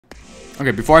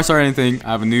Okay, before I start anything,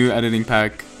 I have a new editing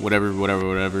pack, whatever,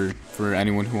 for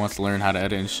anyone who wants to learn how to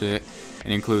edit and shit.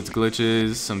 It includes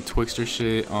glitches, some Twixtor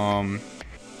shit,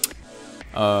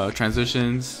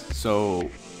 transitions, so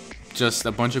just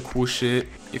a bunch of cool shit.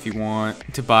 If you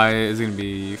want to buy it, it's gonna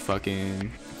be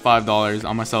fucking $5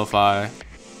 on my Sellfy.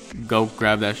 Go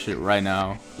grab that shit right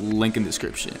now. Link in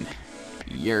description.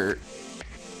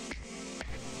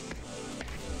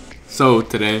 So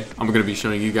today I'm gonna be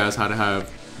showing you guys how to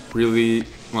have really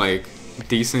like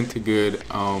decent to good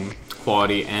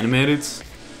quality animateds.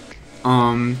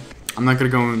 I'm not gonna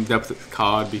go in depth with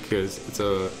COD because it's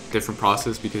a different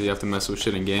process because you have to mess with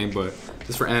shit in game, but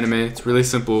just for anime it's really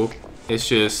simple. It's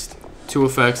just two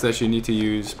effects that you need to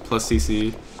use plus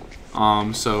CC.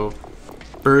 So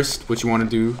first what you want to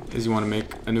do is you want to make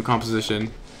a new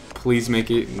composition. Please make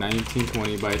it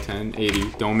 1920 by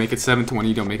 1080. Don't make it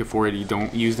 720, don't make it 480.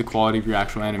 Don't use the quality of your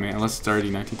actual anime unless it's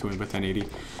already 1920 by 1080.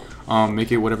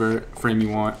 Make it whatever frame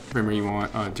rate you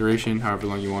want, duration, however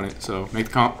long you want it. So make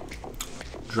the comp,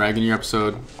 drag in your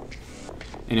episode,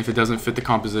 and if it doesn't fit the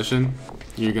composition,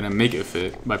 you're gonna make it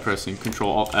fit by pressing ctrl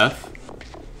alt F.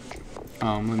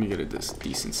 Let me get this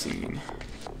decent scene.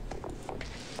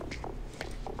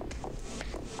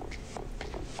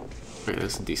 Okay,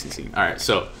 that's a decent scene. Alright,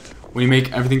 so when you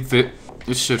make everything fit,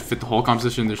 it should fit the whole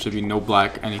composition. There should be no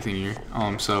black anything here.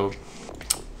 So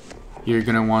you're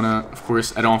gonna wanna, of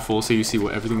course, edit on full so you see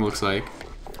what everything looks like.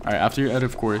 Alright, after you edit,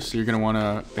 of course, you're gonna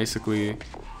wanna basically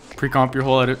pre-comp your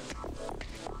whole edit.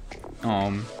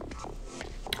 And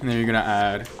then you're gonna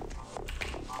add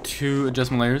two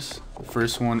adjustment layers. The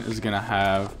first one is gonna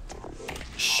have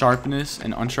sharpness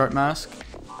and unsharp mask.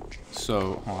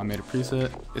 So I made a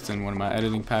preset. It's in one of my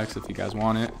editing packs if you guys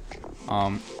want it.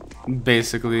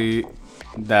 Basically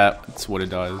that's what it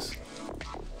does.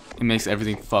 It makes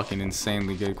everything fucking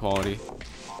insanely good quality.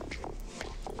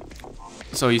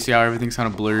 So you see how everything's kind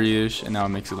of blurry-ish, and now it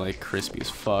makes it like crispy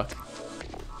as fuck.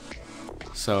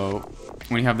 So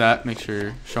when you have that, make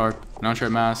sure sharp and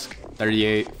unsharp mask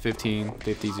 38, 15,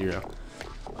 50, 0.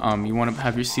 You want to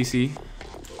have your CC.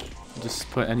 Just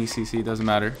put any CC, it doesn't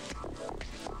matter.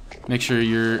 Make sure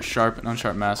your sharp and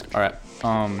unsharp mask are at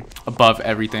above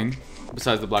everything,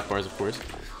 besides the black bars, of course.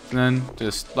 And then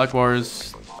just black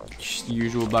bars,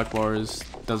 usual black bars.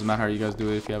 Doesn't matter how you guys do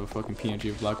it. If you have a fucking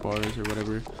PNG of black bars or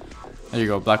whatever, there you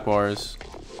go, black bars.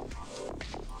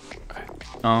 Okay.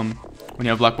 When you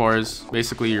have black bars,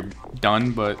 basically you're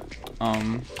done. But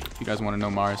if you guys want to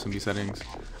know my RSMB settings,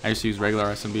 I just use regular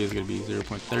RSMB. It's gonna be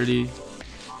 0.30,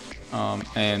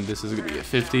 and this is gonna be a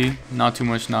 50. Not too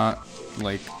much, not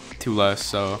like too less.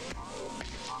 So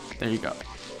there you go.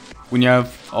 When you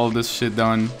have all of this shit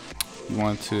done, you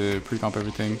want to pre-comp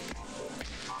everything.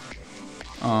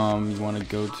 You want to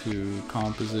go to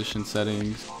composition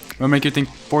settings. You want to make your thing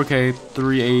 4K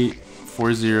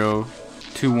 3840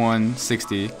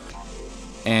 2160,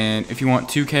 and if you want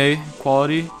 2K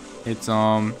quality, it's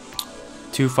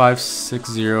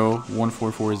 2560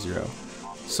 1440.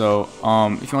 So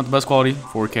if you want the best quality,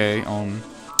 4K.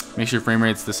 Make sure frame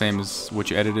rate's the same as what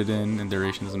you edited in, and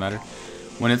duration doesn't matter.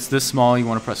 When it's this small, you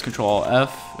want to press Ctrl Alt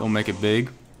F. It'll make it big,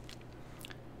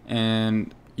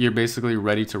 and you're basically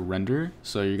ready to render.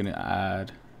 So you're gonna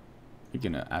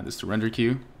add this to render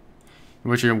queue.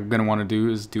 What you're gonna want to do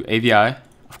is do AVI,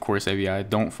 of course AVI.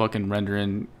 Don't fucking render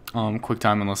in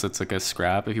QuickTime unless it's like a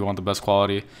scrap. If you want the best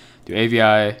quality, do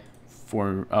AVI.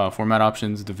 For format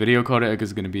options, the video codec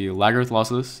is gonna be Lagarth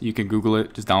lossless. You can Google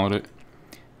it, just download it.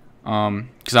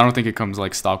 Because I don't think it comes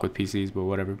like stock with PCs, but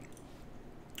whatever.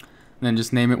 And then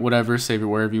just name it whatever, save it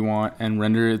wherever you want, and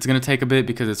render it. It's gonna take a bit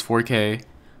because it's 4K,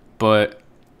 but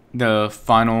the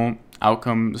final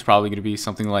outcome is probably gonna be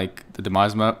something like the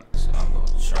demise map,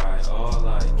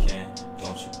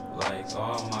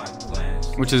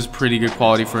 which is pretty good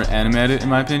quality for anime edit in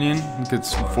my opinion.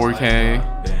 It's 4K.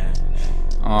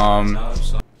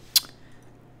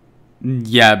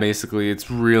 Yeah, basically it's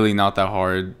really not that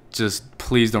hard. Just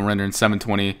please don't render in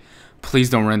 720. Please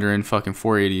don't render in fucking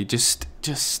 480.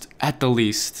 Just at the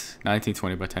least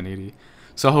 1920 by 1080.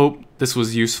 So I hope this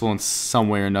was useful in some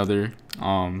way or another.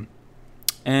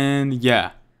 And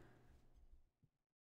yeah.